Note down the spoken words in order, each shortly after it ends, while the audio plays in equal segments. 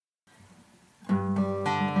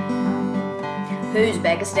Who's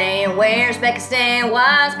Becca Stan? Where's Becca Stan?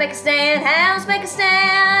 Why's Becca Stan? How's Becca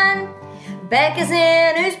Stan? Becca's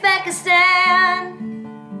in, who's Becca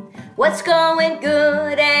Stan? What's going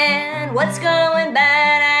good and what's going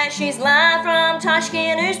bad? And she's live from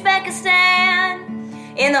Tashkent, who's Becca Stan?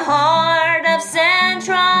 In the heart of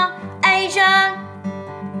Central Asia.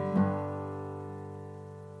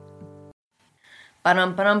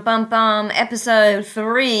 Ba-dum-ba-dum-bum-bum. Episode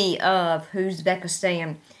 3 of Who's Becca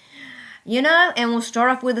Stan? You know, and we'll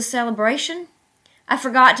start off with a celebration. I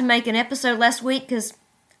forgot to make an episode last week because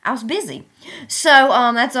I was busy. So,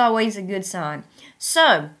 that's always a good sign.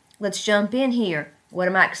 So, let's jump in here. What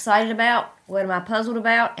am I excited about? What am I puzzled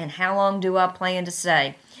about? And how long do I plan to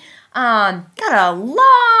stay? Got a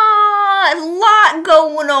lot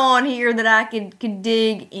going on here that I could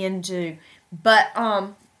dig into. But, I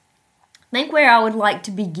think where I would like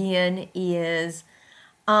to begin is,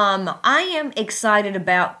 I am excited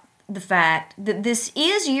about the fact that this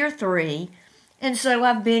is year 3, and so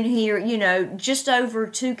I've been here, just over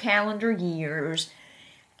 2 calendar years,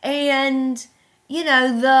 and,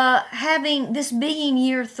 this being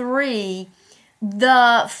year 3,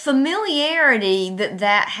 the familiarity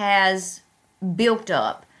that has built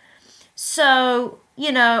up. So,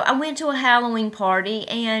 I went to a Halloween party,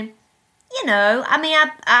 and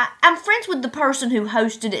I'm friends with the person who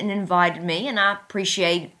hosted it and invited me, and I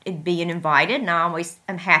appreciate it being invited, and I always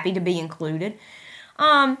am happy to be included.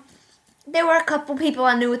 There were a couple people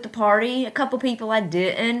I knew at the party, a couple people I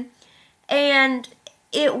didn't, and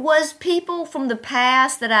it was people from the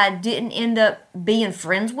past that I didn't end up being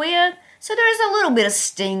friends with, so there's a little bit of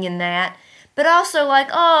sting in that, but also like,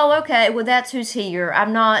 oh, okay, well, that's who's here.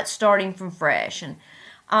 I'm not starting from fresh, and,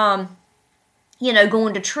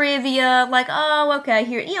 going to trivia, like, oh, okay,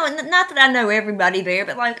 here, not that I know everybody there,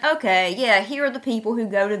 but like, okay, yeah, here are the people who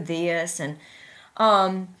go to this, and,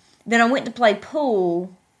 then I went to play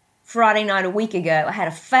pool Friday night a week ago. I had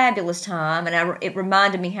a fabulous time, and it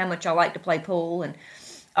reminded me how much I like to play pool, and,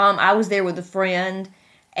 I was there with a friend,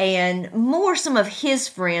 and some of his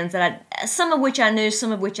friends, some of which I knew,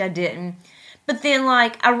 some of which I didn't, but then,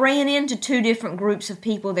 like, I ran into 2 different groups of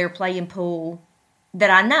people there playing pool that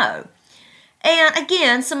I know. And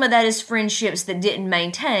again, some of that is friendships that didn't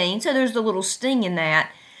maintain, so there's a little sting in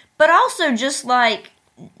that. But also just like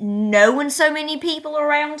knowing so many people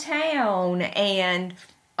around town, and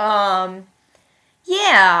I'm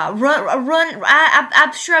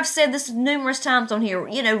sure I've said this numerous times on here.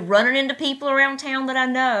 Running into people around town that I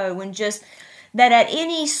know, and just that at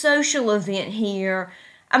any social event here,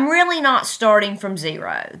 I'm really not starting from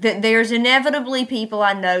zero. That there's inevitably people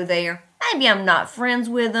I know there. Maybe I'm not friends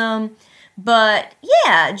with them. But,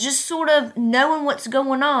 yeah, just sort of knowing what's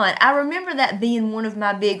going on. I remember that being one of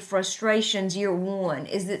my big frustrations year 1,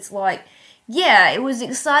 is it's like, yeah, it was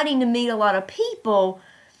exciting to meet a lot of people,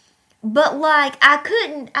 but, like, I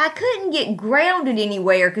couldn't get grounded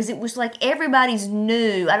anywhere, because it was like everybody's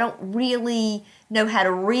new. I don't really know how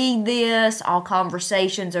to read this. All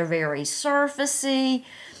conversations are very surfacey.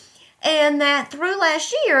 And that through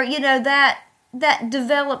last year, that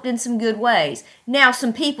developed in some good ways. Now,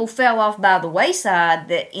 some people fell off by the wayside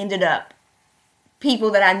people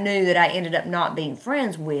that I knew that I ended up not being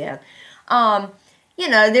friends with.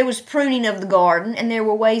 There was pruning of the garden, and there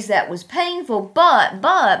were ways that was painful, but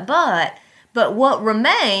what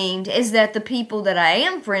remained is that the people that I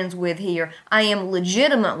am friends with here, I am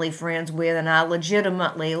legitimately friends with, and I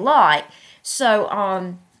legitimately like. So,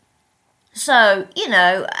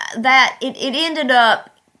 that it ended up,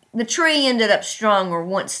 the tree ended up stronger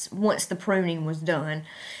once the pruning was done.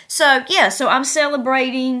 So, yeah, so I'm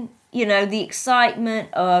celebrating, the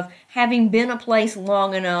excitement of having been a place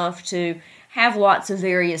long enough to have lots of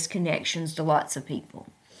various connections to lots of people.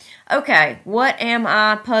 Okay, what am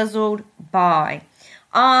I puzzled by?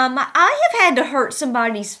 I have had to hurt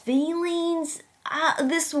somebody's feelings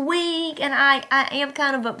this week, and I am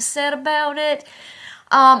kind of upset about it.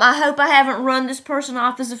 I hope I haven't run this person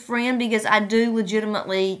off as a friend, because I do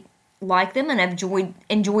legitimately like them and have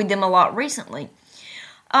enjoyed them a lot recently.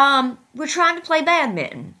 We're trying to play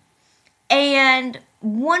badminton. And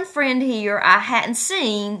one friend here I hadn't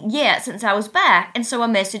seen yet since I was back, and so I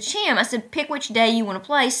messaged him. I said, pick which day you want to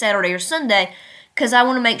play, Saturday or Sunday, because I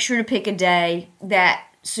want to make sure to pick a day that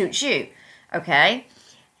suits you. Okay?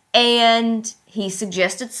 And he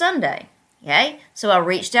suggested Sunday. Okay, so I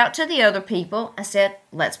reached out to the other people. I said,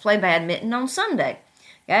 let's play badminton on Sunday.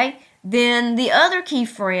 Okay, then the other key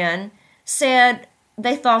friend said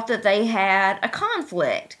they thought that they had a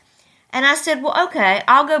conflict. And I said, well, okay,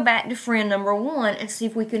 I'll go back to friend number 1 and see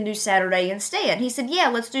if we can do Saturday instead. He said, yeah,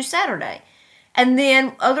 let's do Saturday. And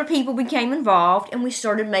then other people became involved, and we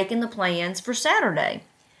started making the plans for Saturday.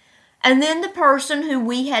 And then the person who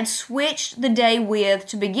we had switched the day with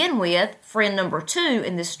to begin with, friend number 2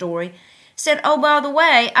 in this story, said, "Oh, by the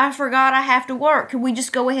way, I forgot I have to work. Could we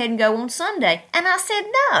just go ahead and go on Sunday?" And I said,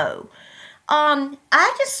 "No."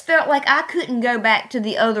 I just felt like I couldn't go back to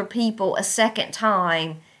the other people a second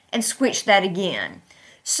time and switch that again.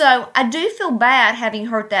 So I do feel bad having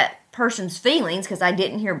hurt that person's feelings because I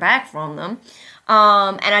didn't hear back from them.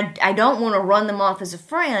 And I don't want to run them off as a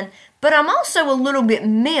friend, but I'm also a little bit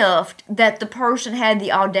miffed that the person had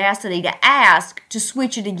the audacity to ask to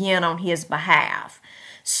switch it again on his behalf.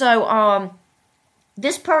 So,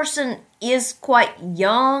 this person is quite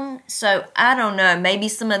young, so I don't know, maybe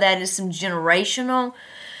some of that is some generational.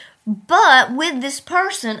 But with this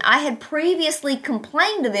person, I had previously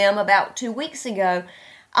complained to them about 2 weeks ago.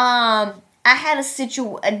 I had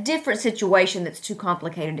a different situation that's too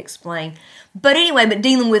complicated to explain. But anyway,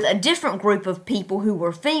 dealing with a different group of people who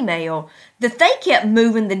were female, that they kept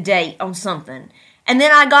moving the date on something. And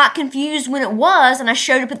then I got confused when it was, and I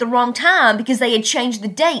showed up at the wrong time because they had changed the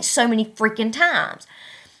date so many freaking times.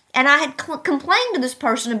 And I had complained to this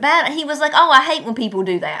person about it. He was like, "Oh, I hate when people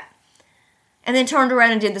do that." And then turned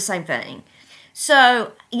around and did the same thing.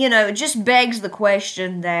 So, it just begs the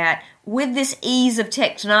question that with this ease of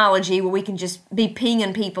technology where we can just be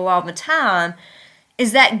pinging people all the time,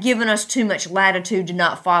 is that giving us too much latitude to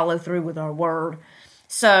not follow through with our word?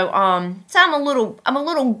 So I'm a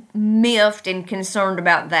little miffed and concerned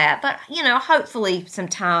about that. But, hopefully some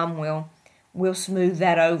time will smooth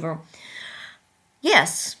that over.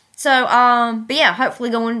 Yes. So, but yeah, hopefully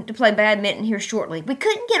going to play badminton here shortly. We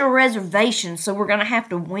couldn't get a reservation, so we're going to have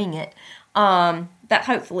to wing it. That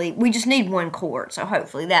hopefully, we just need one court, so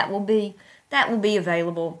hopefully that will be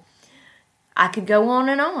available. I could go on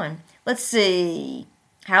and on. Let's see.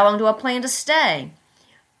 How long do I plan to stay?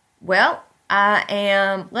 Well, I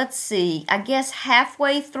am, I guess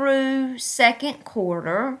halfway through second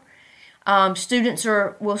quarter. Students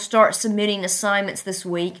will start submitting assignments this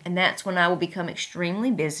week, and that's when I will become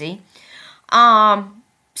extremely busy.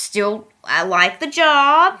 Still, I like the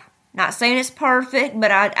job. Not saying it's perfect,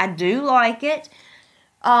 but I do like it.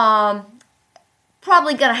 Probably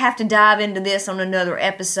going to have to dive into this on another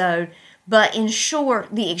episode, but in short,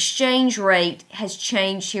 the exchange rate has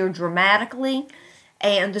changed here dramatically,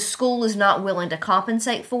 and the school is not willing to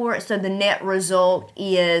compensate for it, so the net result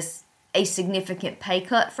is a significant pay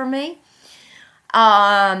cut for me.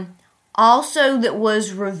 Also, that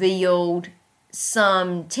was revealed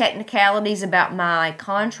some technicalities about my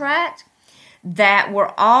contract that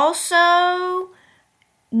were also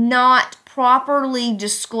not properly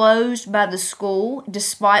disclosed by the school,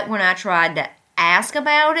 despite when I tried to ask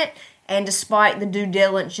about it, and despite the due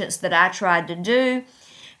diligence that I tried to do.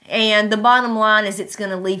 And the bottom line is it's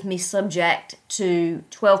going to leave me subject to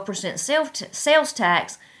 12% sales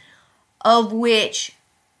tax, of which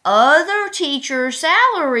other teacher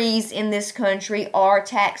salaries in this country are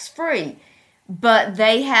tax-free. But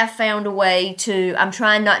they have found a way to, I'm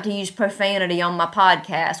trying not to use profanity on my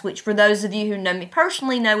podcast, which for those of you who know me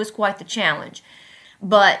personally know is quite the challenge.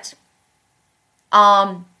 But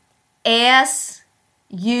SUTAH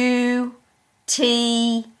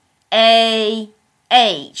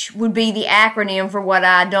would be the acronym for what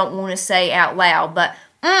I don't want to say out loud. But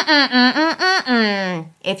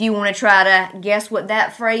if you want to try to guess what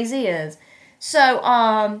that phrase is. So,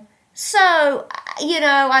 I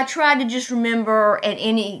try to just remember in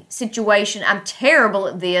any situation, I'm terrible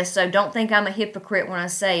at this, so don't think I'm a hypocrite when I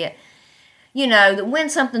say it, that when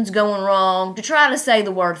something's going wrong, to try to say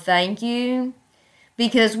the word thank you,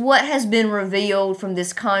 because what has been revealed from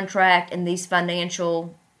this contract and these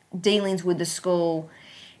financial dealings with the school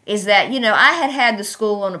is that, I had the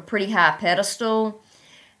school on a pretty high pedestal,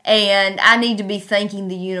 and I need to be thanking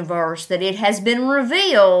the universe that it has been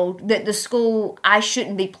revealed that the school, I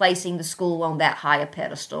shouldn't be placing the school on that high a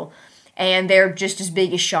pedestal. And they're just as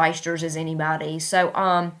big as shysters as anybody. So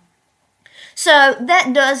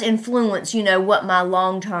that does influence, what my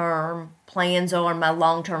long-term plans are, my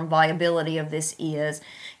long-term viability of this is.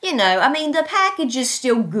 The package is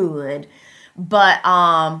still good, but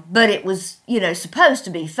it was, supposed to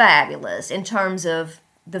be fabulous in terms of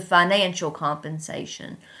the financial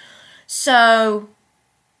compensation. So,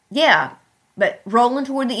 yeah, but rolling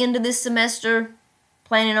toward the end of this semester,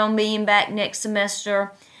 planning on being back next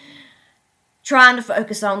semester, trying to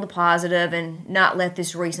focus on the positive and not let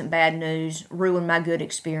this recent bad news ruin my good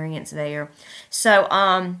experience there. So,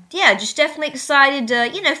 just definitely excited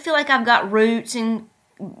to, feel like I've got roots and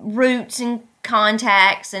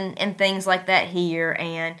contacts and things like that here,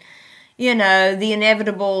 and the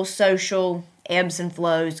inevitable social ebbs and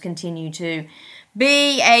flows continue to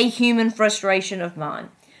be a human frustration of mine.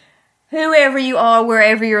 Whoever you are,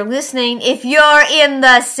 wherever you're listening, if you're in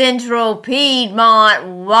the central Piedmont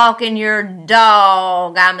walking your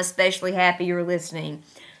dog, I'm especially happy you're listening.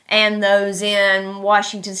 And those in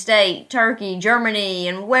Washington State, Turkey, Germany,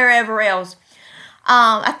 and wherever else.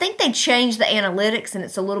 I think they changed the analytics, and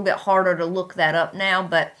it's a little bit harder to look that up now.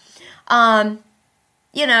 But,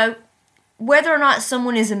 whether or not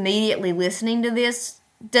someone is immediately listening to this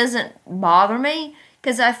doesn't bother me,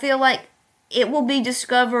 because I feel like it will be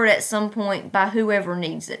discovered at some point by whoever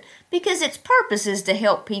needs it, because its purpose is to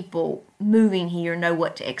help people moving here know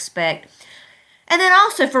what to expect. And then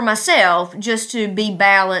also for myself, just to be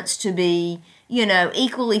balanced, to be,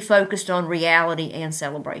 equally focused on reality and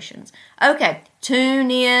celebrations. Okay,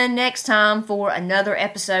 tune in next time for another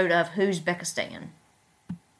episode of Who's Becca Stan.